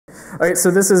All right,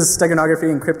 so this is Steganography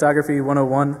and Cryptography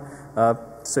 101.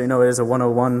 So you know it is a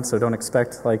 101, so don't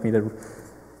expect like me to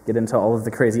get into all of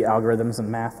the crazy algorithms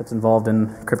and math that's involved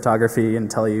in cryptography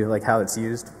and tell you like how it's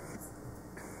used.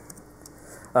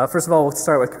 First of all, we'll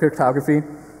start with cryptography.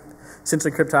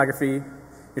 Essentially, cryptography,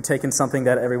 you're taking something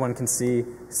that everyone can see,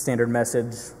 standard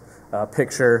message,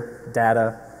 picture,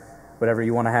 data, whatever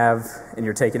you want to have, and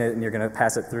you're taking it and you're going to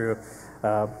pass it through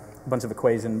a bunch of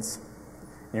equations.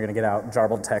 And you're going to get out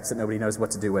garbled text that nobody knows what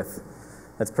to do with.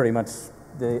 That's pretty much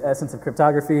the essence of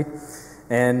cryptography.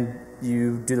 And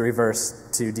you do the reverse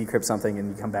to decrypt something and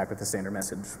you come back with the standard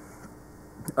message.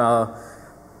 A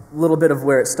little bit of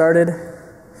where it started.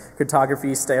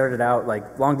 Cryptography started out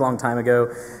like long time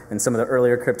ago, and some of the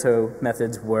earlier crypto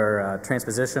methods were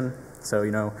transposition. So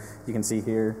you can see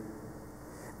here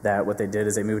that what they did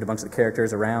is they moved a bunch of the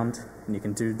characters around, and you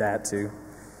can do that to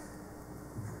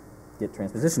get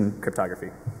transposition cryptography.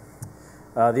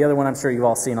 The other one I'm sure you've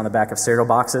all seen on the back of cereal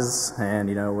boxes, and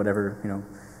whatever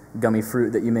gummy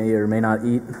fruit that you may or may not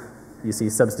eat, you see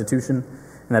substitution,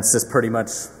 and that's just pretty much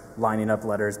lining up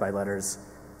letters by letters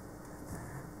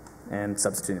and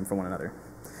substituting for one another.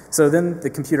 So then the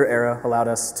computer era allowed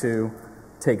us to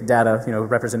take data,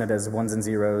 represented as ones and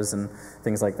zeros and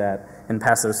things like that, and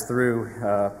pass those through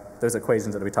those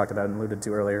equations that we talked about and alluded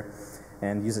to earlier,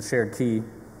 and use a shared key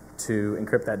to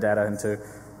encrypt that data into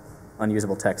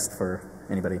unusable text for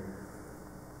anybody.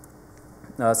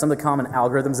 Some of the common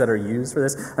algorithms that are used for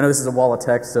this, I know this is a wall of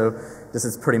text, so this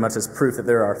is pretty much as proof that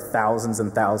there are thousands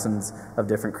and thousands of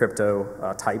different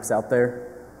crypto types out there.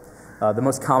 The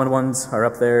most common ones are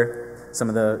up there. Some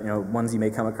of the ones you may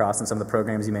come across and some of the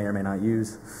programs you may or may not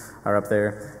use are up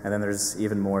there. And then there's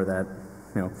even more that,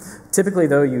 typically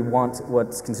though you want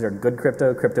what's considered good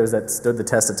cryptos that stood the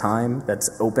test of time, that's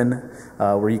open,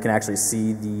 where you can actually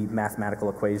see the mathematical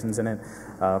equations in it.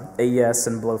 AES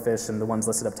and Blowfish and the ones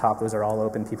listed up top, those are all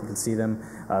open. People can see them.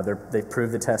 They've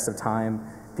proved the test of time.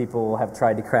 People have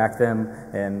tried to crack them,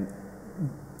 and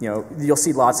you'll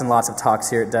see lots and lots of talks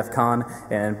here at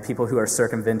DEFCON and people who are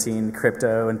circumventing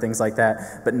crypto and things like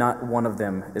that, but not one of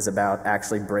them is about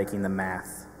actually breaking the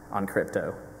math on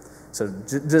crypto. So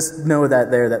just know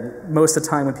that most of the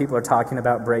time when people are talking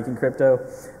about breaking crypto,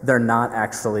 they're not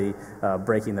actually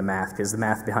breaking the math, because the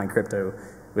math behind crypto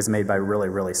was made by really,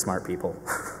 really smart people.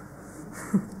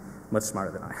 Much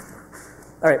smarter than I am.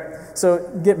 All right,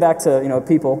 so get back to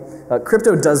people.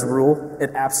 Crypto does rule.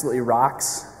 It absolutely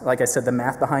rocks. Like I said, the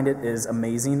math behind it is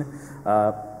amazing.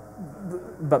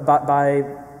 But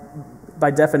by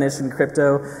definition,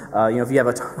 crypto, if you have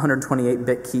a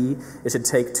 128-bit key, it should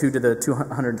take 2 to the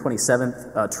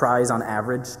 227th tries on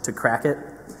average to crack it.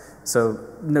 So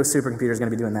no supercomputer is going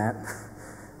to be doing that.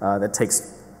 That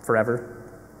takes forever.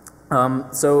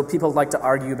 So people like to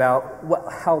argue about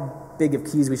how big of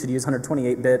keys we should use,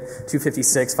 128-bit,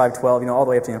 256, 512, all the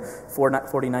way up to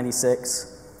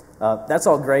 4096. That's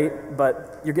all great,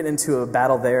 but you're getting into a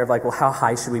battle there of like, well, how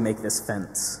high should we make this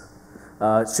fence?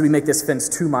 Should we make this fence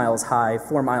 2 miles high,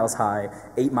 4 miles high,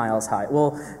 8 miles high?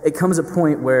 Well, it comes a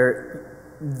point where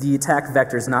the attack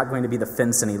vector is not going to be the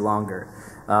fence any longer.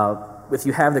 If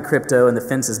you have the crypto and the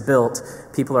fence is built,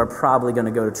 people are probably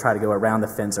going to try to go around the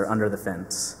fence or under the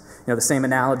fence. The same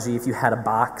analogy, if you had a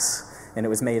box and it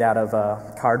was made out of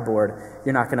cardboard,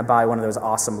 you're not going to buy one of those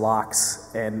awesome locks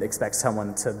and expect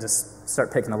someone to just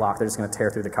start picking the lock. They're just going to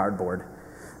tear through the cardboard.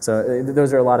 So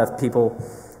those are a lot of people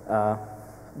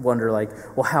wonder like,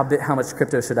 well, how much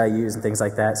crypto should I use and things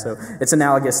like that. So it's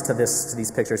analogous to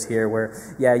these pictures here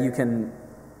where, yeah, you can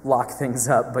lock things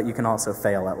up, but you can also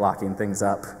fail at locking things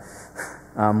up.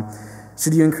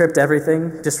 Should you encrypt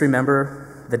everything? Just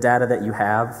remember the data that you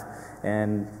have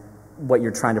and what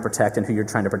you're trying to protect and who you're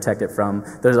trying to protect it from.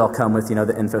 Those all come with, the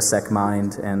InfoSec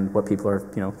mind and what people are,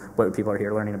 what people are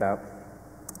here learning about.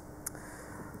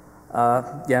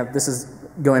 Yeah, this is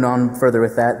going on further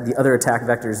with that. The other attack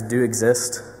vectors do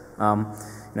exist.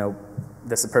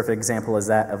 This is a perfect example of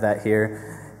that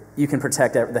here. You can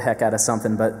protect the heck out of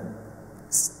something, but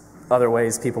other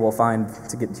ways people will find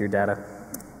to get to your data.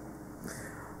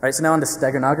 All right, so now on to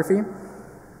steganography.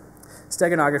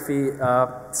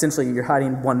 Steganography, essentially you're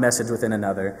hiding one message within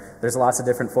another. There's lots of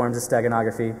different forms of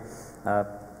steganography.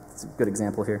 It's a good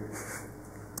example here.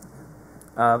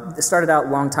 It started out a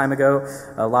long time ago.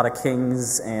 A lot of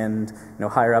kings and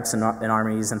higher-ups in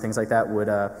armies and things like that would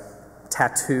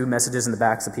tattoo messages in the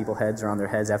backs of people's heads or on their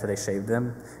heads after they shaved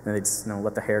them, and they'd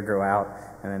let the hair grow out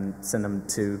and then send them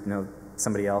to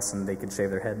somebody else, and they could shave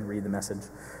their head and read the message,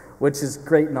 which is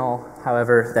great and all.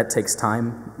 However, that takes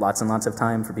time, lots and lots of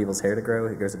time for people's hair to grow.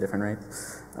 It grows at different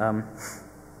rates.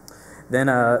 Then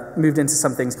moved into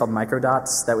some things called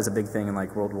microdots. That was a big thing in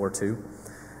like World War II.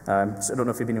 So I don't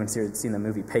know if anyone's here seen the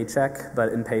movie Paycheck,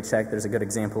 but in Paycheck there's a good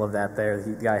example of that there.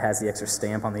 The guy has the extra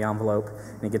stamp on the envelope,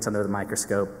 and he gets under the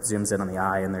microscope, zooms in on the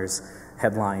eye, and there's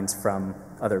headlines from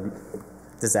other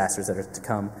disasters that are to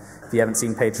come. If you haven't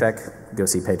seen Paycheck, go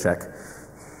see Paycheck.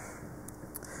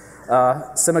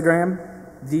 Simogram.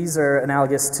 These are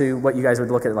analogous to what you guys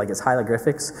would look at like as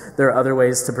hieroglyphics. There are other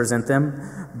ways to present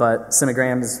them, but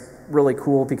simogram is really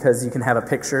cool because you can have a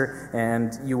picture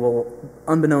and you will,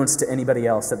 unbeknownst to anybody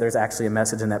else, that there's actually a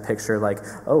message in that picture like,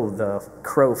 oh, the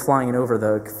crow flying over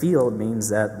the field means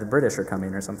that the British are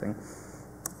coming or something.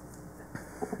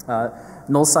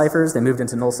 Null ciphers, they moved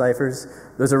into null ciphers.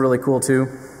 Those are really cool too,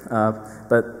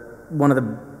 but one of the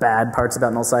bad parts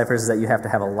about null ciphers is that you have to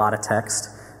have a lot of text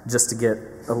just to get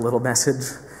a little message.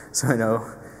 So I know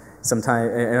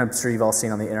sometimes, and I'm sure you've all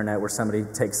seen on the internet where somebody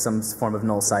takes some form of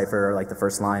null cipher or like the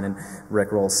first line and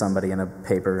rickrolls somebody in a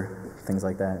paper, things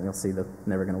like that. And you'll see the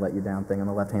never gonna let you down thing on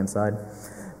the left-hand side.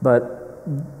 But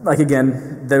like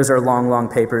again, those are long, long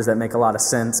papers that make a lot of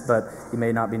sense, but you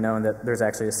may not be knowing that there's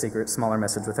actually a secret, smaller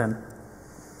message within.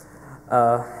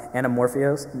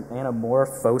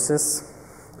 Anamorphosis,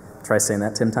 try saying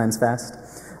that 10 times fast.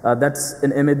 That's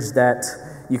an image that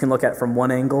you can look at from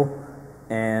one angle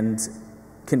and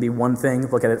can be one thing.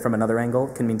 Look at it from another angle,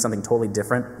 can mean something totally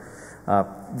different.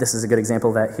 This is a good example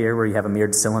of that here, where you have a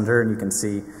mirrored cylinder and you can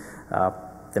see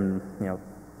them,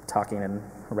 talking and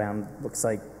around. Looks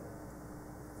like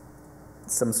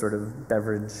some sort of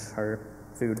beverage or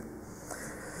food.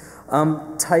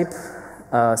 Type,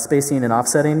 spacing, and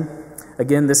offsetting.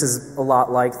 Again, this is a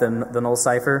lot like the null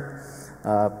cipher.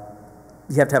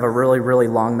 You have to have a really, really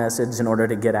long message in order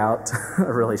to get out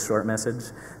a really short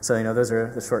message. So, those are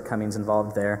the shortcomings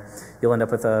involved there. You'll end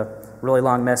up with a really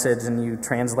long message and you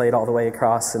translate all the way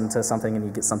across into something and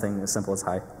you get something as simple as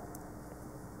hi.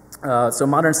 So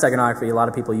modern steganography, a lot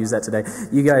of people use that today.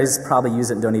 You guys probably use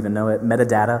it and don't even know it.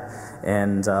 Metadata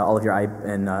and all of your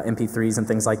MP3s and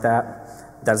things like that.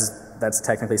 That's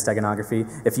technically steganography.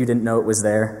 If you didn't know it was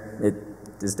there, it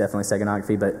is definitely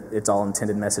steganography, but it's all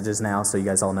intended messages now, so you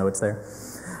guys all know it's there.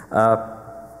 A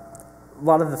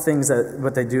lot of the things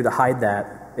what they do to hide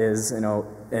that is,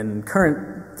 in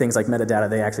current things like metadata,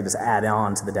 they actually just add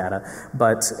on to the data,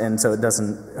 and so it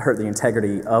doesn't hurt the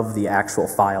integrity of the actual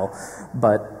file.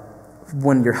 But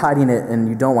when you're hiding it and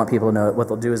you don't want people to know it, what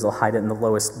they'll do is they'll hide it in the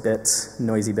lowest bits,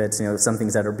 noisy bits, some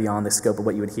things that are beyond the scope of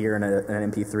what you would hear in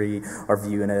an MP3 or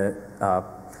view in a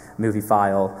movie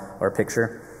file or a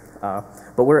picture.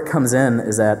 But where it comes in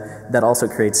is that also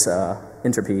creates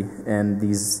entropy, and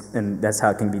that's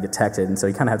how it can be detected. And so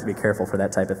you kind of have to be careful for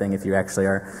that type of thing if you actually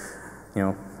are,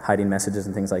 hiding messages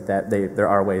and things like that. There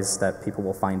are ways that people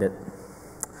will find it.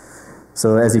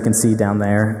 So as you can see down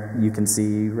there, you can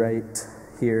see right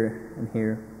here and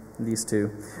here, these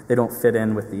two. They don't fit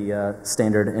in with the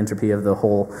standard entropy of the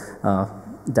whole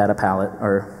data palette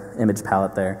or image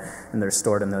palette there, and they're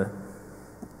stored in the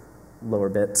lower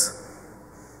bits.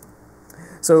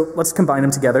 So let's combine them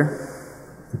together.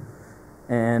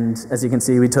 And as you can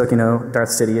see, we took, Darth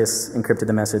Sidious, encrypted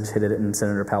the message, hid it in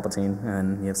Senator Palpatine,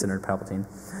 and you have Senator Palpatine.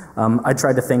 I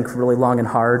tried to think really long and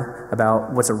hard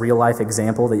about what's a real-life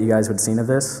example that you guys would have seen of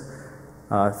this.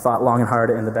 Thought long and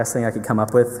hard, and the best thing I could come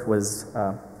up with was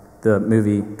the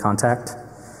movie Contact.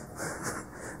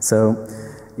 So,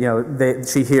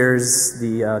 she hears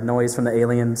the noise from the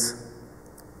aliens,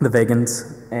 the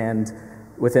Vegans, and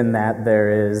within that,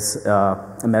 there is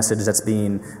a message that's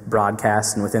being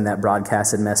broadcast, and within that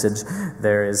broadcasted message,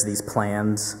 there is these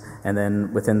plans, and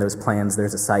then within those plans,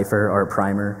 there's a cipher or a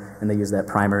primer, and they use that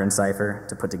primer and cipher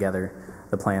to put together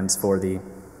the plans for the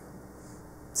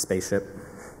spaceship.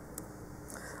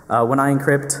 When I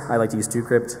encrypt, I like to use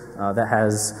TrueCrypt. That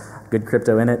has good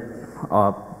crypto in it.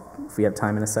 If we have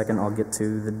time in a second, I'll get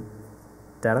to the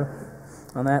data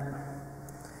on that.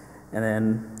 And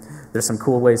then there's some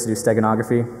cool ways to do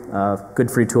steganography.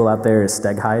 Good free tool out there is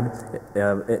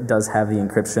StegHide. It does have the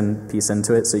encryption piece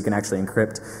into it, so you can actually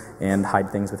encrypt and hide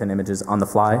things within images on the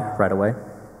fly right away.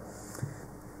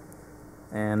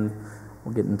 And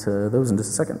we'll get into those in just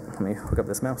a second. Let me hook up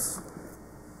this mouse.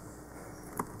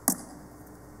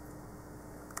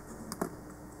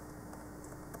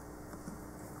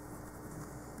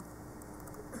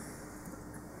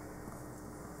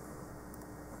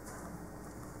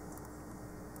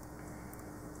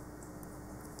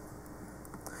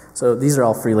 So these are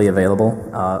all freely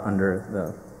available under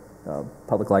the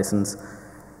public license.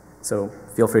 So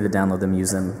feel free to download them,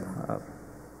 use them.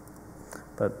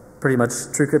 But pretty much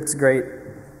TrueCrypt's great.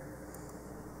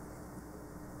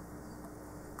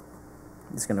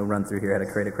 Just going to run through here how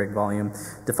to create a quick volume.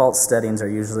 Default settings are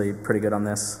usually pretty good on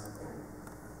this.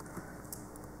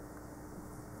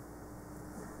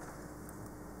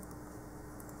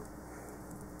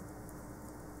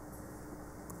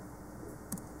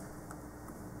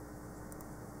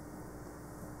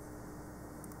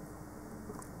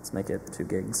 Let's make it 2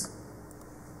 gigs.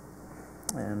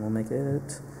 And we'll make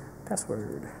it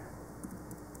password.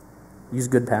 Use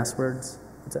good passwords.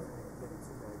 What's that?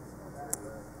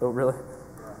 Oh, really?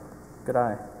 Good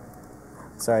eye.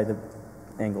 Sorry, the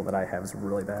angle that I have is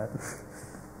really bad.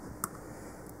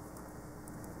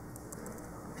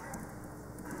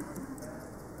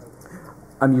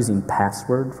 I'm using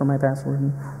password for my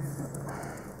password.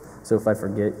 So if I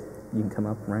forget, you can come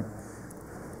up, right?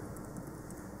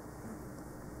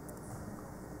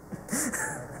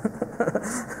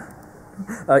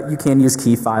 You can use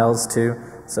key files too,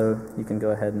 so you can go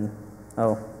ahead and,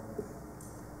 oh.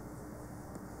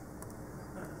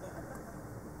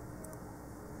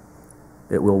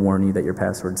 It will warn you that your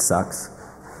password sucks.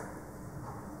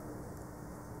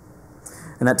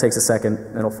 And that takes a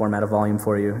second. It'll format a volume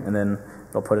for you, and then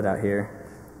it'll put it out here.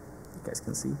 You guys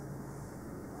can see.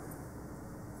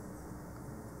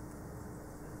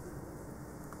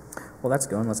 Well, that's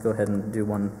going. Let's go ahead and do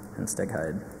one in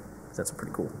Steghide. That's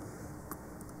pretty cool.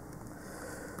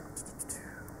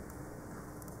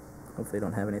 Hopefully they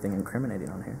don't have anything incriminating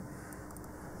on here.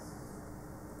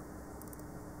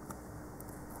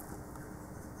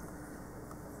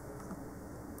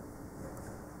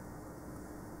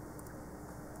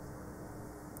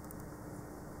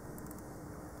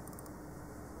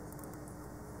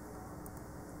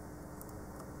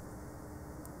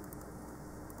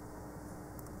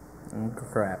 Oh,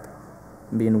 crap.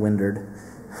 I'm being winded.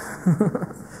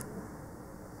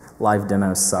 Live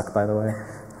demos suck, by the way.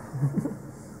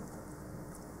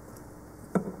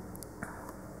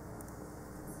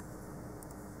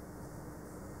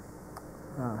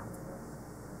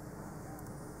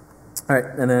 All right,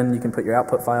 and then you can put your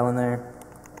output file in there.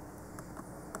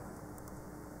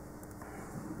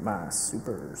 My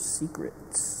super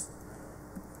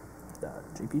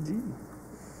secrets.jpg.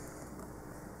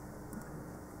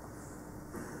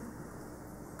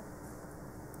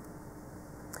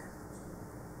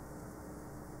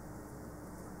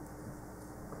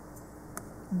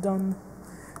 Done.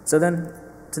 So then,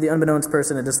 to the unbeknownst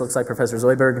person, it just looks like Professor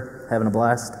Zoidberg having a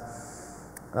blast.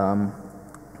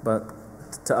 But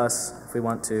to us, if we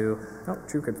want to, oh,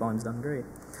 TrueCrypt volume's done, great.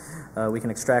 We can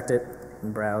extract it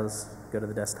and browse, go to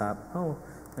the desktop. Oh,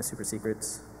 my super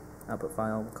secrets output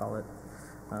file, we'll call it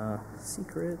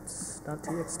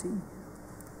secrets.txt.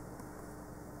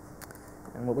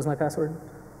 And what was my password?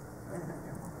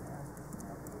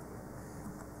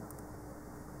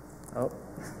 Oh.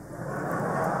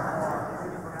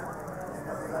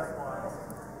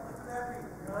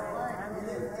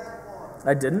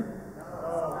 I didn't?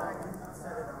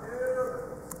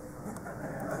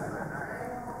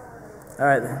 All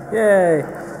right, yay.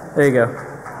 There you go.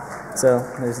 So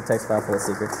there's a text file full of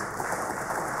secrets.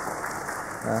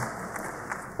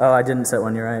 Oh, I didn't set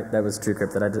one, you're right. That was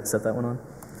TrueCrypt that I did set that one on.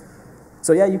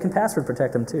 So yeah, you can password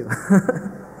protect them too.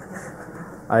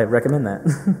 I recommend that.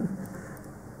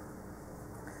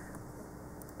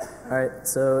 All right,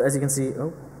 so as you can see, oh,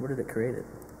 where did it create it?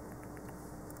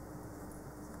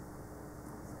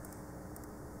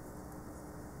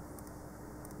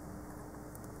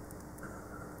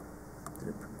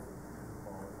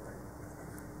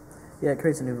 Yeah, it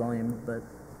creates a new volume, but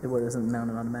it doesn't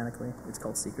mount it automatically. It's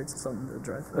called secrets. It's on the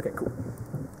drive. Okay, cool.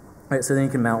 All right, so then you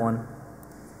can mount one.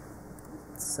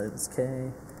 Let's set it as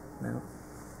K. Mount.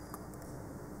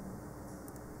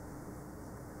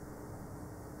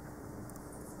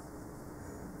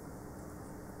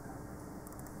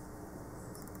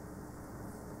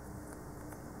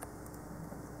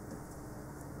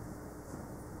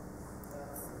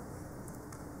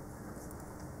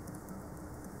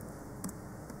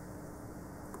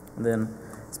 And then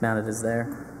it's mounted as there.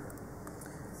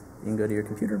 You can go to your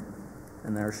computer,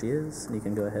 and there she is. And you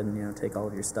can go ahead and take all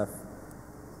of your stuff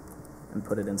and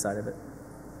put it inside of it.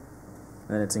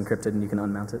 And then it's encrypted, and you can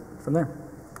unmount it from there.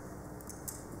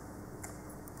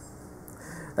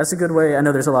 That's a good way. I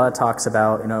know there's a lot of talks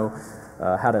about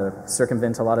how to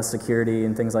circumvent a lot of security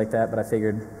and things like that, but I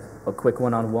figured a quick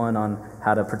one-on-one on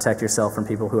how to protect yourself from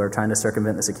people who are trying to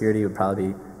circumvent the security would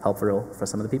probably be helpful for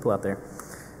some of the people out there.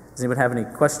 Does anyone have any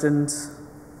questions,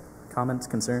 comments,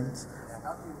 concerns? Yeah,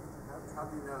 how do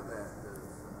you know that those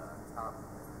top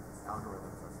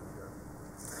algorithms are secure?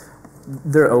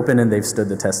 They're open and they've stood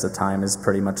the test of time is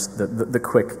pretty much the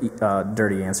quick,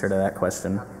 dirty answer to that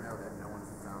question. How do you know that no one's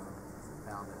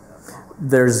found it?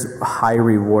 there's high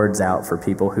rewards out for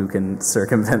people who can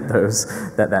circumvent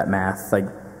that math. Like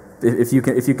if you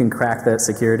can crack that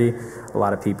security, a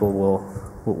lot of people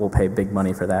will pay big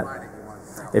money for that.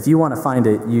 If you want to find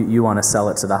it, you want to sell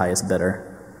it to the highest bidder.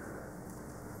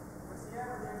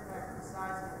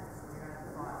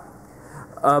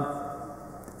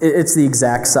 It's the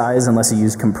exact size unless you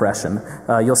use compression.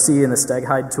 You'll see in the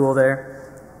StegHide tool there,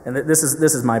 and this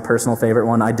is my personal favorite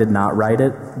one. I did not write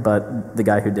it, but the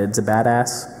guy who did is a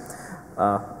badass.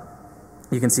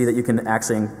 You can see that you can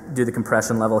actually do the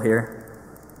compression level here.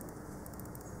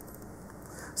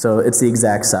 So it's the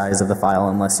exact size of the file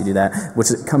unless you do that, which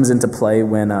comes into play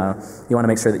when you want to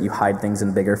make sure that you hide things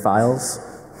in bigger files.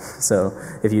 So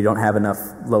if you don't have enough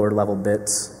lower level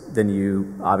bits, then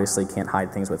you obviously can't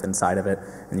hide things with inside of it,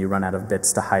 and you run out of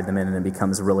bits to hide them in, and it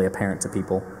becomes really apparent to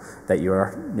people that you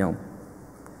are,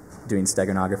 doing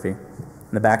steganography.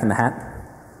 In the back in the hat.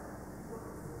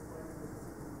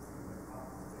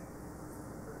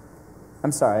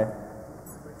 I'm sorry.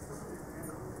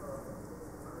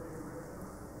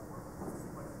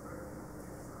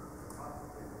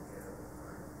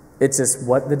 It's just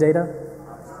what the data?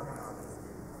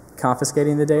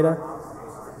 Confiscating the data?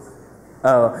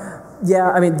 Oh,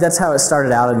 yeah, I mean, that's how it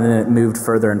started out, and then it moved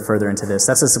further and further into this.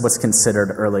 That's just what's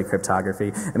considered early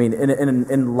cryptography. I mean,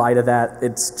 in light of that,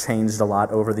 it's changed a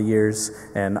lot over the years,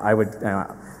 and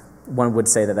one would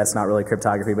say that that's not really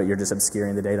cryptography, but you're just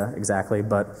obscuring the data, exactly.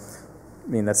 But, I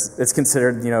mean, it's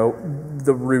considered,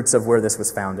 the roots of where this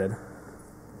was founded.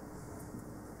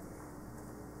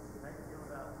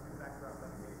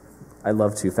 I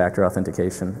love two-factor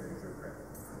authentication.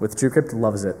 With TrueCrypt,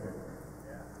 loves it.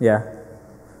 Yeah.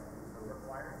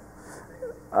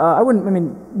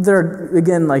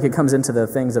 It comes into the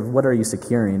things of what are you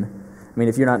securing? I mean,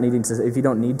 if you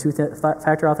don't need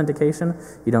two-factor authentication,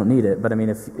 you don't need it. But I mean,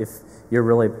 if you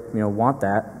really, want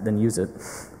that, then use it.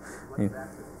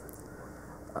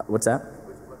 What's that?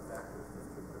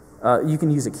 You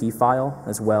can use a key file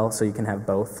as well, so you can have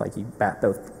both. Like you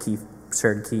both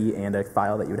shared key and a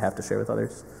file that you would have to share with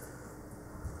others.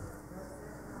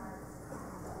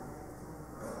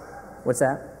 What's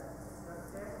that?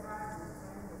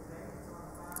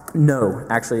 No,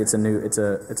 actually, it's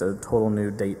a total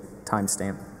new date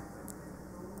timestamp.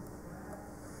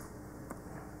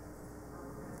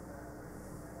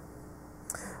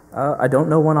 I don't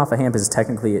know one off a hand because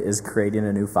technically it is creating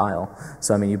a new file.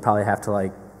 So I mean, you'd probably have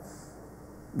to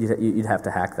you'd have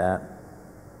to hack that.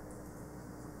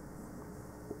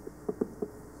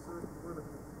 So if you want to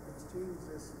exchange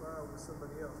this file with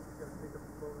somebody else, you got to pick up the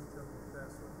phone and tell them the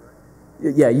password,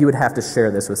 right? Yeah, you would have to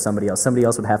share this with somebody else. Somebody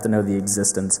else would have to know the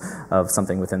existence of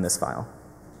something within this file.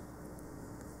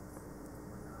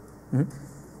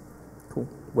 Cool.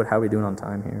 How are we doing on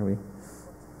time here?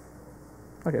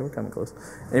 Okay, we're coming close.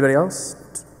 Anybody else?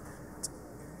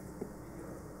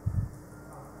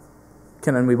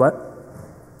 Can we what?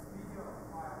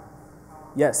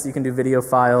 Yes, you can do video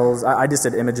files. I just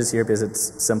did images here because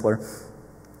it's simpler.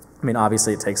 I mean,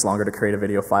 obviously it takes longer to create a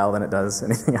video file than it does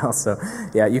anything else. So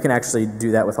yeah, you can actually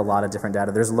do that with a lot of different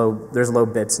data. There's low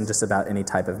bits in just about any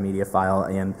type of media file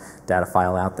and data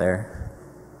file out there.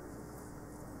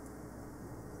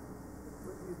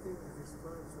 What do you think the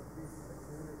response would be from the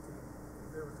community if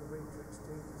there was a way to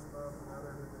exchange this file without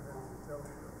having to tell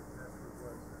them what the password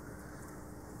was?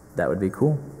 That would be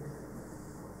cool.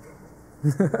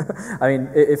 I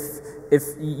mean, if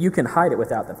you can hide it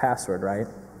without the password, right?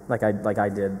 Like I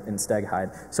did in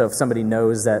StegHide. So if somebody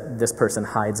knows that this person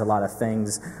hides a lot of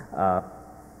things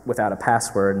without a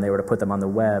password, and they were to put them on the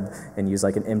web and use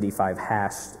like an MD5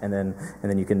 hash, and then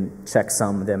you can check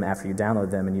some of them after you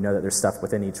download them, and you know that there's stuff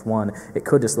within each one. It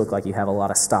could just look like you have a lot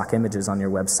of stock images on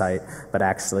your website, but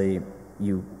actually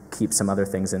you keep some other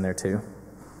things in there too.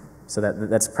 So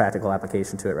that's a practical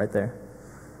application to it right there.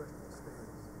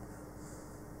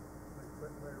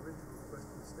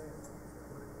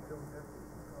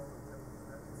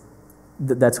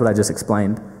 That's what I just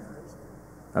explained.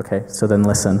 Okay, so then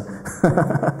listen.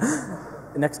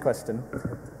 Next question.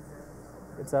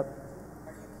 What's up?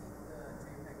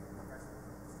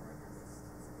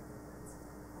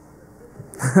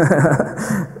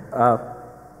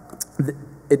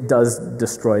 It does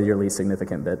destroy your least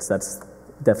significant bits. That's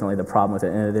definitely the problem with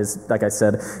it. And it is, like I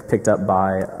said, picked up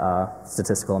by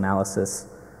statistical analysis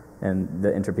and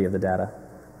the entropy of the data.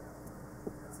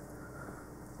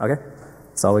 Okay,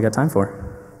 that's all we got time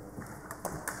for.